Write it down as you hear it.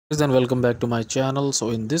Then welcome back to my channel. So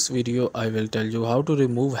in this video I will tell you how to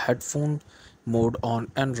remove headphone mode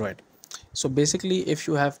on Android. So basically, if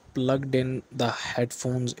you have plugged in the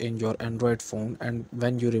headphones in your Android phone and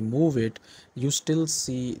when you remove it, you still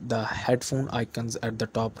see the headphone icons at the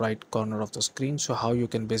top right corner of the screen. So how you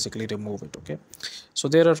can basically remove it? Okay, so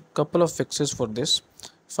there are a couple of fixes for this.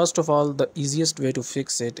 First of all, the easiest way to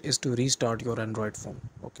fix it is to restart your Android phone.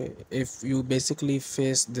 Okay, if you basically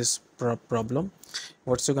face this problem,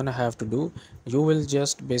 what you're gonna have to do, you will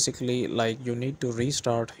just basically, like, you need to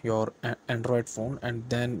restart your Android phone, and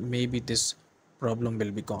then maybe this problem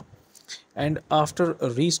will be gone. And after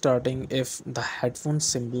restarting, if the headphone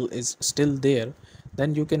symbol is still there,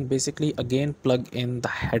 then you can basically again plug in the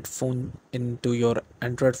headphone into your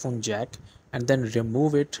Android phone jack and then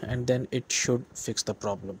remove it, and then it should fix the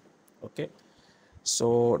problem. Okay,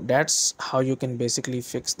 so that's how you can basically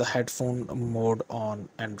fix the headphone mode on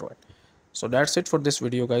Android. So that's it for this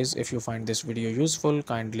video, guys. If you find this video useful,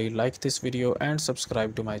 kindly like this video and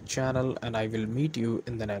subscribe to my channel, and I will meet you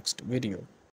in the next video.